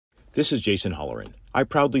This is Jason Holleran. I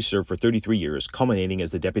proudly served for 33 years, culminating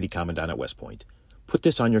as the Deputy Commandant at West Point. Put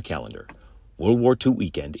this on your calendar. World War II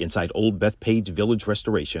weekend inside Old Bethpage Village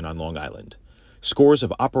Restoration on Long Island. Scores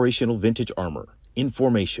of operational vintage armor, in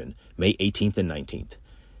formation, May 18th and 19th.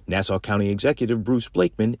 Nassau County Executive Bruce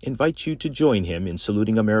Blakeman invites you to join him in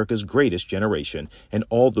saluting America's greatest generation and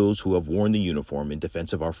all those who have worn the uniform in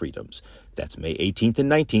defense of our freedoms. That's May 18th and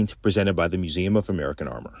 19th, presented by the Museum of American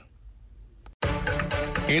Armor.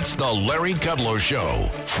 It's the Larry Kudlow Show.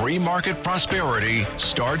 Free market prosperity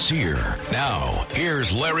starts here. Now,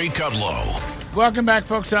 here's Larry Kudlow. Welcome back,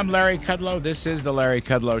 folks. I'm Larry Kudlow. This is the Larry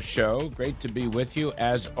Kudlow Show. Great to be with you,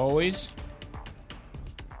 as always.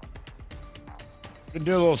 We're going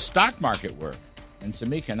to do a little stock market work and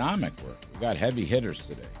some economic work. We got heavy hitters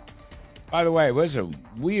today. By the way, it was a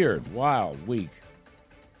weird, wild week.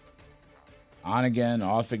 On again,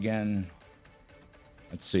 off again.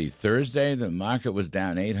 Let's see, Thursday, the market was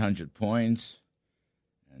down 800 points.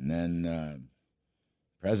 And then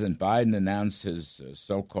President Biden announced his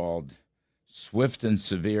so-called swift and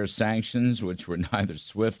severe sanctions, which were neither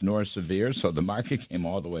swift nor severe. So the market came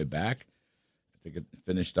all the way back. I think it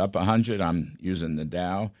finished up 100. I'm using the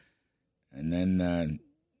Dow. And then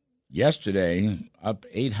yesterday, up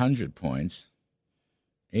 800 points,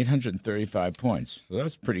 835 points. So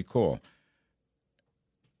that's pretty cool.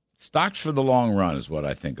 Stocks for the long run is what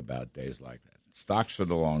I think about days like that. Stocks for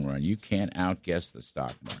the long run. You can't outguess the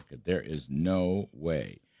stock market. There is no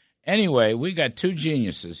way. Anyway, we got two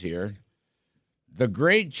geniuses here. The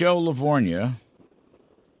great Joe LaVorgna,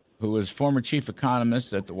 who was former chief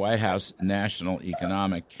economist at the White House National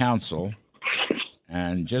Economic Council.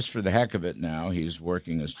 And just for the heck of it now, he's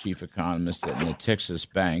working as chief economist at Natixis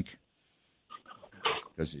Bank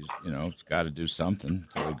because he's got to do something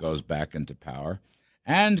until he goes back into power.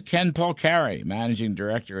 And Ken Polcari, managing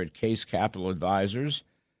director at Case Capital Advisors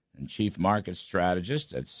and chief market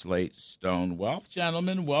strategist at Slate Stone Wealth.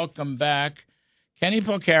 Gentlemen, welcome back. Kenny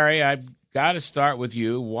Polcari, I've got to start with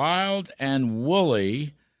you. Wild and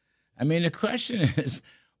woolly. I mean, the question is,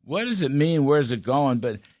 what does it mean? Where's it going?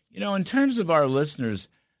 But, in terms of our listeners,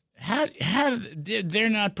 how they're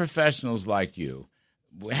not professionals like you.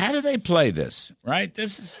 How do they play this, right?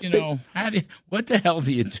 This is, what the hell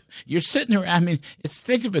do you do? You're sitting around,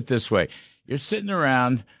 think of it this way. You're sitting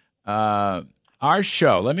around our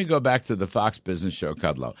show. Let me go back to the Fox Business Show,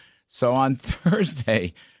 Kudlow. So on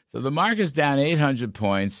Thursday, the market's down 800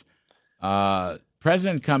 points.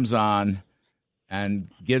 President comes on and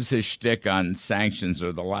gives his shtick on sanctions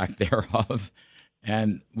or the lack thereof.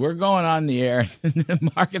 And we're going on the air. And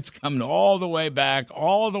the market's coming all the way back,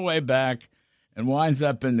 and winds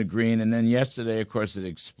up in the green. And then yesterday, of course, it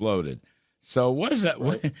exploded. So what is that?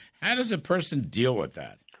 Right. How does a person deal with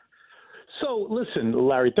that? So listen,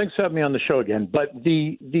 Larry, thanks for having me on the show again. But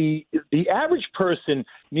the average person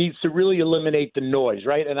needs to really eliminate the noise,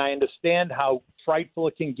 right? And I understand how frightful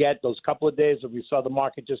it can get. Those couple of days that we saw the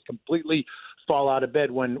market just completely fall out of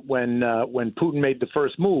bed when Putin made the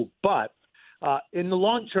first move. But in the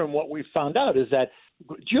long term, what we found out is that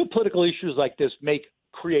geopolitical issues like this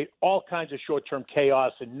create all kinds of short-term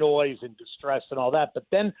chaos and noise and distress and all that. But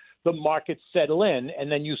then the markets settle in,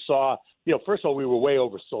 and then you saw, first of all, we were way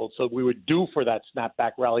oversold, so we were due for that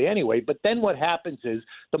snapback rally anyway. But then what happens is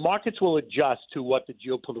the markets will adjust to what the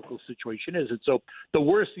geopolitical situation is. And so the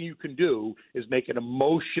worst thing you can do is make an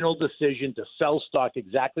emotional decision to sell stock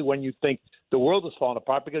exactly when you think the world is falling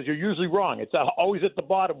apart, because you're usually wrong. It's always at the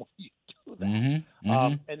bottom when you do that.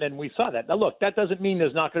 Mm-hmm. And then we saw that. Now, look, that doesn't mean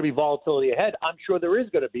there's not going to be volatility ahead. I'm sure there is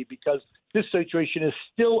going to be, because this situation is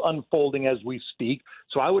still unfolding as we speak.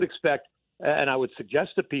 So I would expect, and I would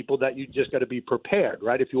suggest to people, that you just got to be prepared,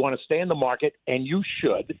 right? If you want to stay in the market, and you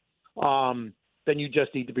should, then you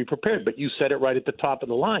just need to be prepared. But you said it right at the top of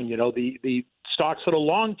the line. The stocks for the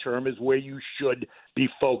long term is where you should be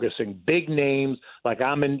focusing. Big names, like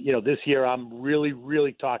I'm in, this year I'm really,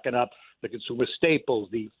 really talking up the consumer staples,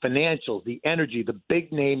 the financials, the energy, the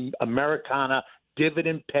big name Americana,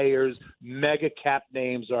 dividend payers, mega cap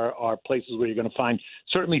names are places where you're going to find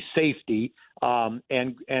certainly safety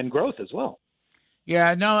and growth as well.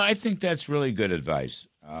 Yeah, no, I think that's really good advice.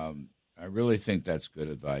 I really think that's good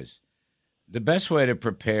advice. The best way to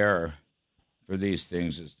prepare for these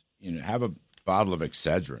things is, have a bottle of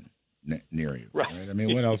Excedrin near you. Right. I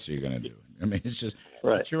mean, what else are you going to do? I mean, it's just,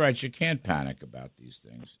 right. But you're right, you can't panic about these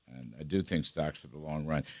things. And I do think stocks for the long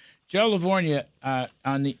run. Joe LaVorgna,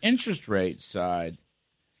 on the interest rate side,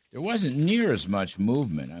 there wasn't near as much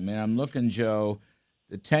movement. I mean, I'm looking, Joe,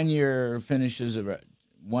 the 10-year finishes at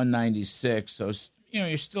 196, so,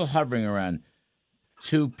 you're still hovering around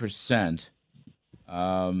 2%.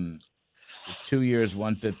 The 2 years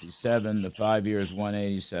 157, the 5 years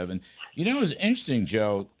 187. You know, it's interesting,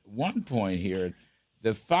 Joe. One point here,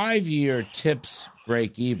 the 5-year tips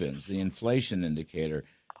break-evens, the inflation indicator,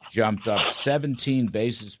 jumped up 17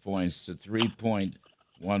 basis points to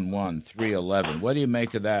 3.11, 311. What do you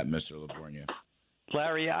make of that, Mr. LaVorgna?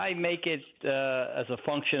 Larry, I make it as a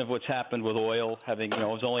function of what's happened with oil. Having, it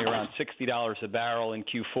was only around $60 a barrel in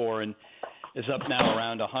Q4 and is up now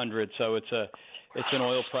around 100. So it's an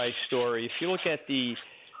oil price story. If you look at the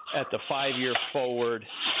 5-year forward,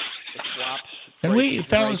 the swaps. Can we,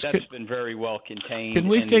 fellas, that's been very well contained. Can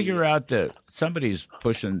we figure out that somebody's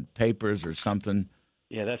pushing papers or something?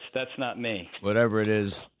 Yeah, that's not me. Whatever it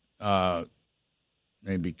is,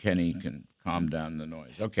 maybe Kenny can calm down the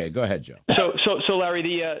noise. Okay, go ahead, Joe. So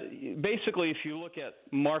Larry, basically, if you look at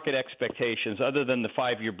market expectations, other than the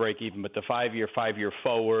 5-year break even, but the 5-year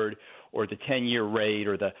forward, or the 10-year rate,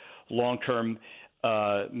 or the long-term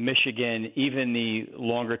Michigan, even the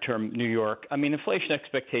longer-term New York, I mean, inflation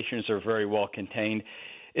expectations are very well contained.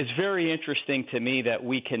 It's very interesting to me that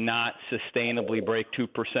we cannot sustainably break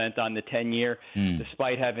 2% on the 10-year,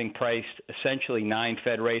 despite having priced essentially 9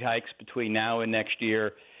 Fed rate hikes between now and next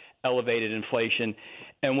year, elevated inflation.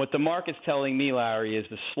 And what the market's telling me, Larry, is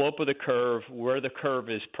the slope of the curve, where the curve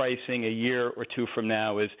is pricing a year or two from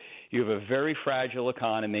now, is you have a very fragile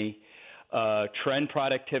economy, trend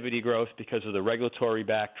productivity growth because of the regulatory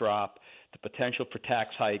backdrop, the potential for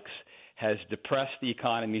tax hikes has depressed the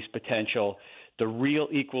economy's potential. The real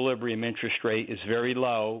equilibrium interest rate is very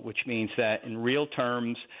low, which means that in real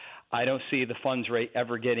terms, I don't see the funds rate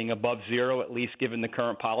ever getting above zero, at least given the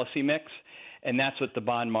current policy mix. And that's what the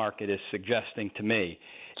bond market is suggesting to me.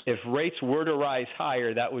 If rates were to rise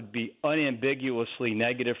higher, that would be unambiguously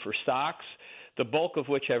negative for stocks, the bulk of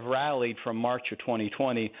which have rallied from March of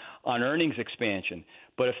 2020 on earnings expansion.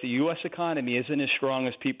 But if the U.S. economy isn't as strong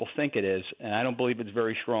as people think it is, and I don't believe it's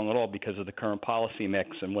very strong at all because of the current policy mix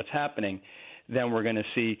and what's happening, then we're going to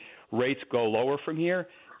see rates go lower from here.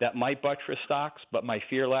 That might buttress stocks, but my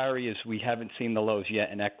fear, Larry, is we haven't seen the lows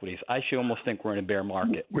yet in equities. I should almost think we're in a bear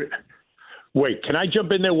market. Wait, can I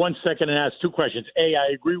jump in there 1 second and ask 2 questions? A,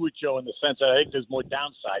 I agree with Joe in the sense that I think there's more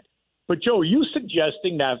downside. But, Joe, are you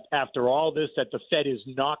suggesting that after all this that the Fed is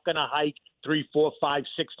not going to hike 3, 4, 5,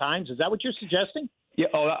 6 times? Is that what you're suggesting? Yeah,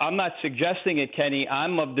 I'm not suggesting it, Kenny.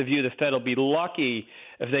 I'm of the view the Fed will be lucky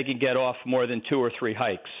if they can get off more than 2 or 3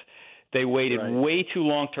 hikes. They waited way too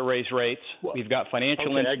long to raise rates. We've got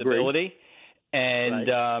financial instability,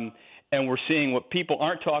 and we're seeing what people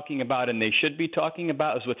aren't talking about and they should be talking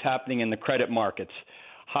about is what's happening in the credit markets.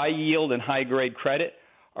 High yield and high grade credit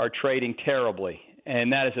are trading terribly,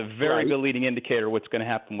 and that is a very good leading indicator of what's going to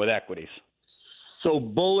happen with equities. So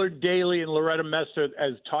Bullard, Daly, and Loretta Mester,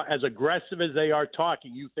 as aggressive as they are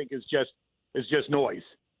talking, you think is just noise?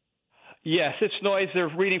 Yes, it's noise.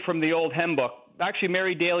 They're reading from the old hymn book. Actually,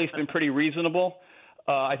 Mary Daly's been pretty reasonable.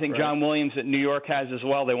 I think John Williams at New York has as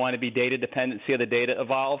well. They want to be data dependent, see how the data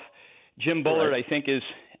evolve. Jim Bullard, I think, is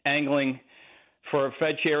angling for a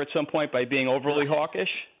Fed chair at some point by being overly hawkish.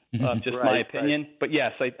 Just my opinion. But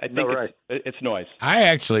yes, I think it's noise. I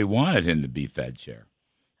actually wanted him to be Fed chair.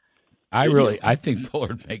 I think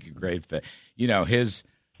Bullard would make a great Fed. You know, his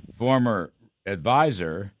former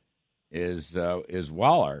advisor is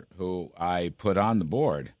Waller, who I put on the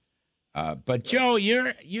board. But Joe,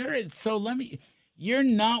 you're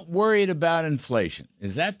not worried about inflation.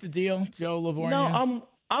 Is that the deal, Joe LaVorgna? No,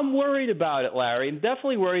 I'm worried about it, Larry. I'm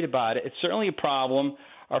definitely worried about it. It's certainly a problem.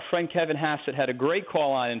 Our friend Kevin Hassett had a great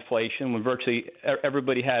call on inflation when virtually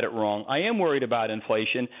everybody had it wrong. I am worried about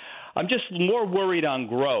inflation. I'm just more worried on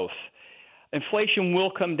growth. Inflation will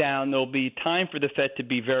come down. There'll be time for the Fed to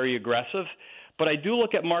be very aggressive. But I do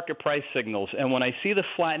look at market price signals, and when I see the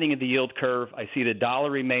flattening of the yield curve, I see the dollar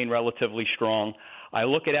remain relatively strong. I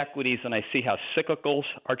look at equities, and I see how cyclicals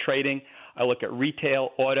are trading. I look at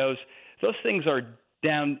retail, autos. Those things are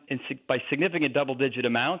down by significant double-digit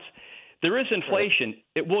amounts. There is inflation.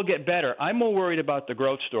 It will get better. I'm more worried about the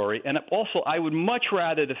growth story. And also, I would much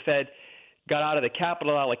rather the Fed got out of the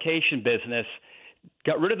capital allocation business,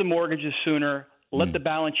 got rid of the mortgages sooner, let the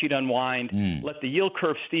balance sheet unwind, let the yield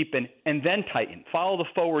curve steepen, and then tighten. Follow the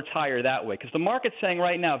forwards higher that way. Because the market's saying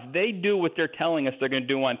right now, if they do what they're telling us they're going to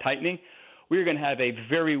do on tightening, we're going to have a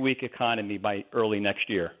very weak economy by early next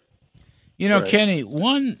year. You know, Kenny,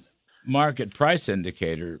 one market price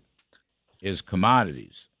indicator is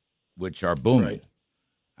commodities, which are booming.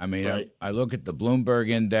 I mean, I look at the Bloomberg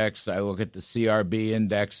index, I look at the CRB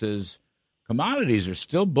indexes. Commodities are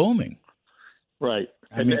still booming. Right.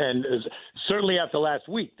 And certainly after last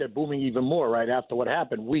week, they're booming even more, right, after what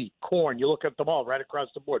happened. Wheat, corn, you look at them all right across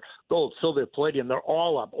the board. Gold, silver, palladium, they're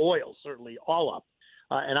all up. Oil, certainly all up.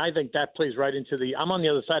 And I think that plays right into I'm on the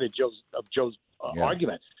other side of Joe's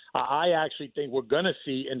argument. I actually think we're going to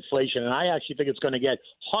see inflation, and I actually think it's going to get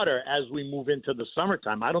hotter as we move into the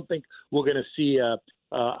summertime. I don't think we're going to see a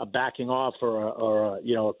backing off or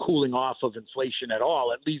a cooling off of inflation at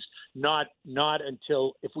all. At least not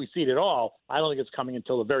until, if we see it at all, I don't think it's coming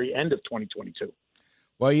until the very end of 2022.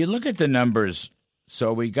 Well, you look at the numbers.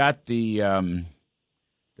 So we got the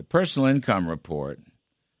personal income report,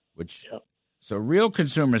 which so real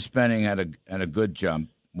consumer spending had a good jump.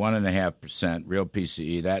 1.5% real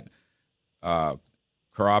PCE. That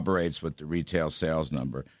corroborates with the retail sales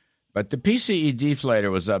number. But the PCE deflator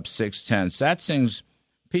was up 0.6. That thing's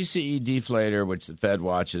PCE deflator, which the Fed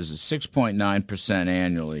watches, is 6.9%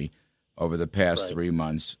 annually over the past 3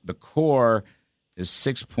 months. The core is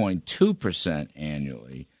 6.2%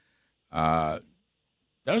 annually.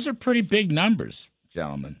 Those are pretty big numbers,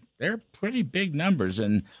 gentlemen. They're pretty big numbers.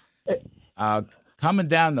 And coming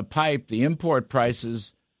down the pipe, the import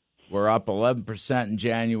prices were up 11% in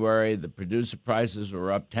January. The producer prices were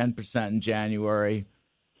up 10% in January.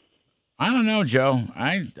 I don't know, Joe.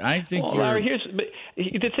 I think Larry,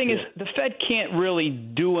 the thing is, the Fed can't really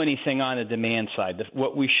do anything on the demand side.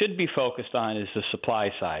 What we should be focused on is the supply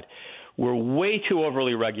side. We're way too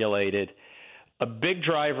overly regulated. A big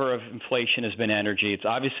driver of inflation has been energy. It's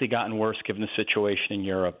obviously gotten worse given the situation in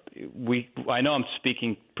Europe. I know I'm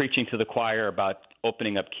preaching to the choir about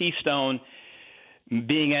opening up Keystone,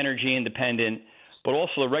 being energy independent, but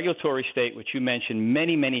also the regulatory state, which you mentioned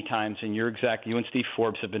many, many times, and you and Steve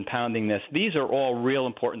Forbes have been pounding this. These are all real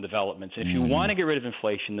important developments. If you want to get rid of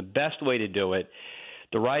inflation, the best way to do it,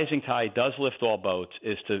 the rising tide does lift all boats,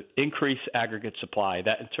 is to increase aggregate supply.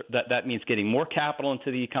 That means getting more capital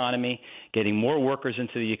into the economy, getting more workers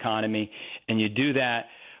into the economy, and you do that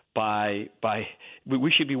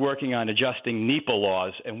we should be working on adjusting NEPA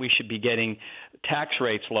laws, and we should be getting tax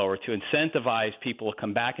rates lower to incentivize people to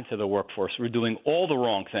come back into the workforce. We're doing all the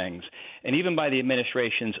wrong things. And even by the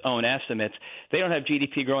administration's own estimates, they don't have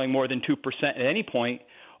GDP growing more than 2% at any point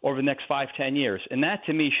over the next 5-10 years. And that,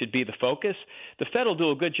 to me, should be the focus. The Fed will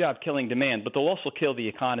do a good job killing demand, but they'll also kill the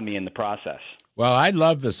economy in the process. Well, I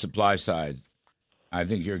love the supply side. I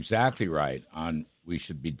think you're exactly right on we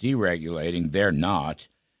should be deregulating. They're not.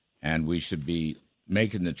 And we should be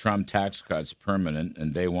making the Trump tax cuts permanent,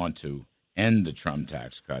 and they want to end the Trump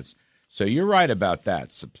tax cuts. So you're right about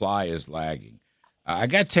that. Supply is lagging. I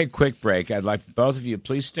got to take a quick break. I'd like both of you,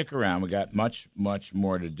 please stick around. We got much, much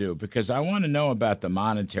more to do because I want to know about the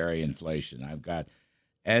monetary inflation. I've got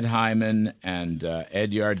Ed Hyman and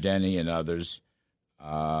Ed Yardeni and others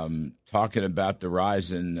talking about the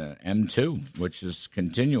rise in M2, which is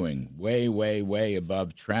continuing way, way, way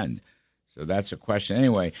above trend. So that's a question.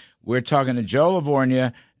 Anyway, we're talking to Joe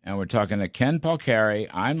LaVorgna, and we're talking to Ken Polcari.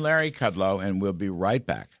 I'm Larry Kudlow, and we'll be right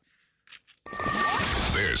back.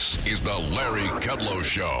 This is the Larry Kudlow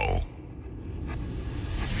Show.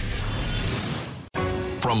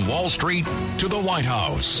 From Wall Street to the White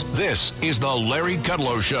House, this is the Larry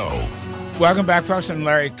Kudlow Show. Welcome back, folks. I'm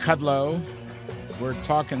Larry Kudlow. We're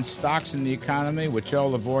talking stocks in the economy with Joe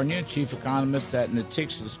LaVorgna, chief economist at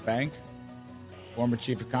Natixis Bank, former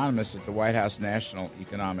chief economist at the White House National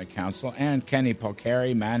Economic Council, and Kenny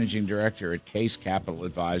Polcari, managing director at Case Capital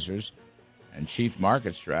Advisors and chief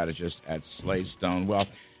market strategist at Slade Stone. Well,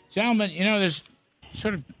 gentlemen, there's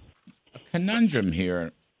sort of a conundrum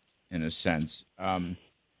here in a sense. On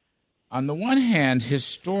the one hand,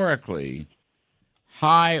 historically,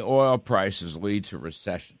 high oil prices lead to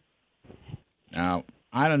recession. Now,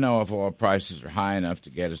 I don't know if oil prices are high enough to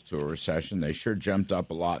get us to a recession. They sure jumped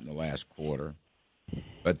up a lot in the last quarter.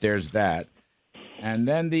 But there's that. And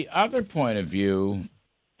then the other point of view,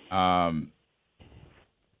 M2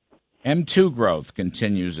 growth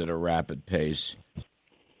continues at a rapid pace.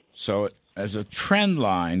 So as a trend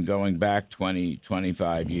line going back 20,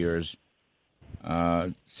 25 years,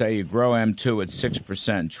 say you grow M2 at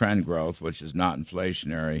 6% trend growth, which is not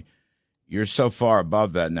inflationary, you're so far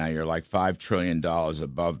above that now. You're like $5 trillion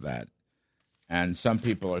above that. And some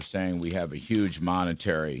people are saying we have a huge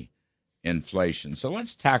monetary inflation. So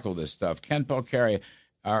let's tackle this stuff. Ken Polcari,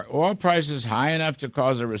 are oil prices high enough to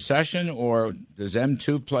cause a recession, or does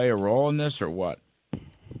M2 play a role in this, or what?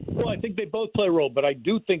 Well, I think they both play a role, but I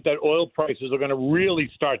do think that oil prices are going to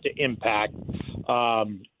really start to impact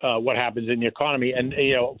what happens in the economy, and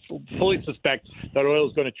fully suspect that oil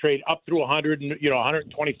is going to trade up through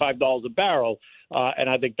 $125 a barrel. And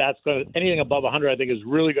I think that's going to, anything above 100, I think is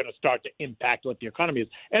really going to start to impact what the economy is.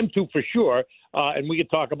 M2 for sure. And we could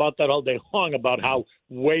talk about that all day long about how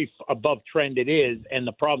way above trend it is and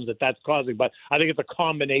the problems that that's causing. But I think it's a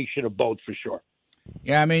combination of both for sure.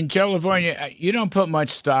 Yeah, I mean, Joe LaVorgna, you don't put much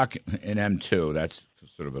stock in M2. That's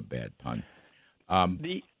sort of a bad pun.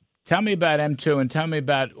 Tell me about M2 and tell me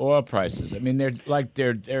about oil prices. I mean,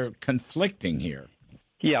 they're conflicting here.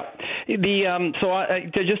 Yeah.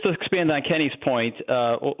 Just to expand on Kenny's point,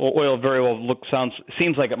 oil very well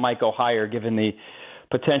seems like it might go higher given the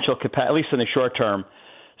potential at least in the short term,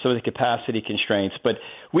 some of the capacity constraints. But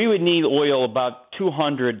we would need oil about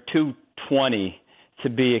 200, 220 to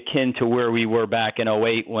be akin to where we were back in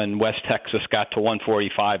 2008 when West Texas got to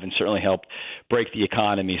 145 and certainly helped break the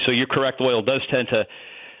economy. So you're correct, oil does tend to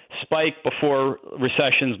spike before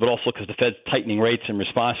recessions, but also because the Fed's tightening rates in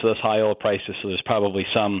response to those high oil prices, so there's probably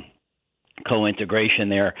some co-integration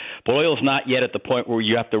there. But oil's not yet at the point where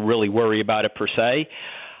you have to really worry about it per se.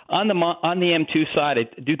 On the M2 side,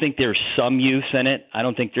 I do think there's some use in it. I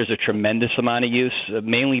don't think there's a tremendous amount of use,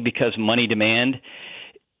 mainly because money demand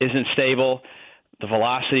isn't stable. The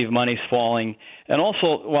velocity of money's falling. And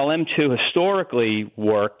also, while M2 historically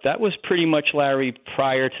worked, that was pretty much, Larry,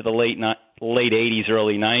 prior to the late 80s,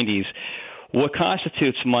 early 90s. What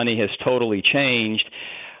constitutes money has totally changed,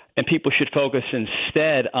 and people should focus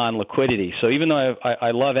instead on liquidity. So even though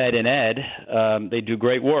I love Ed and Ed, they do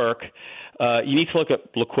great work, you need to look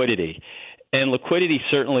at liquidity. And liquidity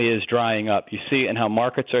certainly is drying up. You see it in how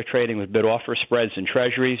markets are trading with bid-offer spreads in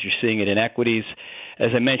treasuries. You're seeing it in equities. As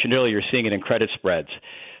I mentioned earlier, you're seeing it in credit spreads.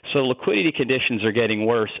 So liquidity conditions are getting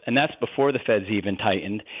worse, and that's before the Fed's even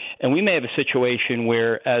tightened. And we may have a situation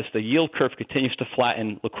where as the yield curve continues to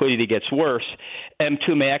flatten, liquidity gets worse.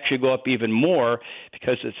 M2 may actually go up even more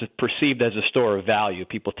because it's perceived as a store of value.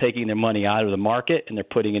 People taking their money out of the market and they're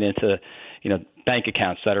putting it into, bank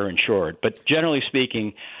accounts that are insured. But generally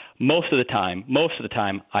speaking, most of the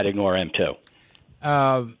time, I'd ignore M2.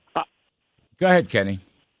 Go ahead, Kenny.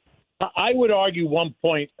 I would argue one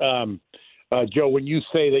point, Joe, when you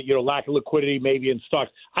say that, lack of liquidity maybe in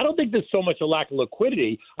stocks. I don't think there's so much a lack of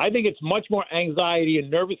liquidity. I think it's much more anxiety and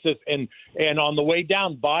nervousness. And on the way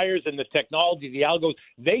down, buyers and the technology, the algos,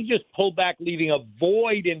 they just pull back, leaving a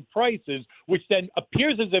void in prices, which then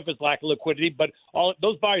appears as if it's lack of liquidity. But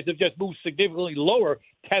those buyers have just moved significantly lower,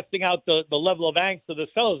 testing out the level of angst of the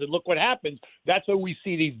sellers. And look what happens. That's where we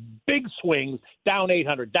see these big swings, down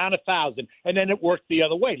 800, down 1,000, and then it works the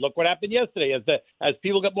other way. Look what happened yesterday. As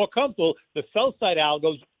people get more comfortable, the sell-side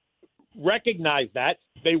algos recognize that.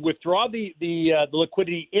 They withdraw the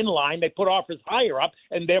liquidity in line. They put offers higher up,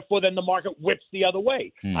 and therefore then the market whips the other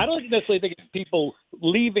way. I don't necessarily think it's people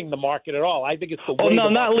leaving the market at all. I think it's the way. Oh, no,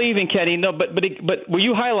 not leaving, Kenny. No, but what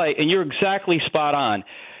you highlight, and you're exactly spot on.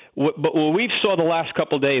 But what we've saw the last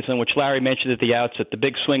couple of days, in which Larry mentioned at the outset, the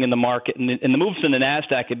big swing in the market and the moves in the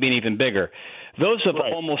NASDAQ have been even bigger. Those have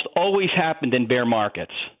almost always happened in bear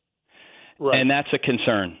markets, and that's a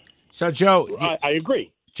concern. So, Joe, I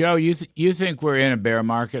agree. Joe, you think we're in a bear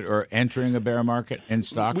market or entering a bear market in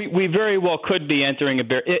stocks? We very well could be entering a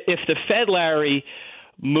bear. If the Fed, Larry,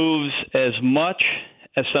 moves as much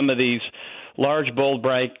as some of these large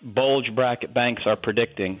bulge bracket banks are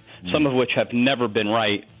predicting, some of which have never been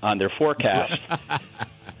right on their forecast,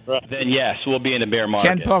 then yes, we'll be in a bear market.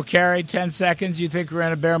 Ken Polcari, 10 seconds. You think we're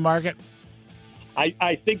in a bear market?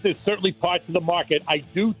 I think there's certainly parts of the market. I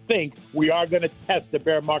do think we are going to test the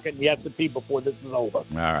bear market in the S&P before this is over. All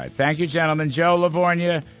right. Thank you, gentlemen. Joe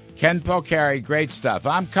LaVorgna, Ken Polcari, great stuff.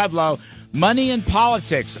 I'm Kudlow. Money and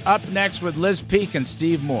Politics, up next with Liz Peek and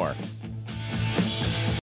Steve Moore.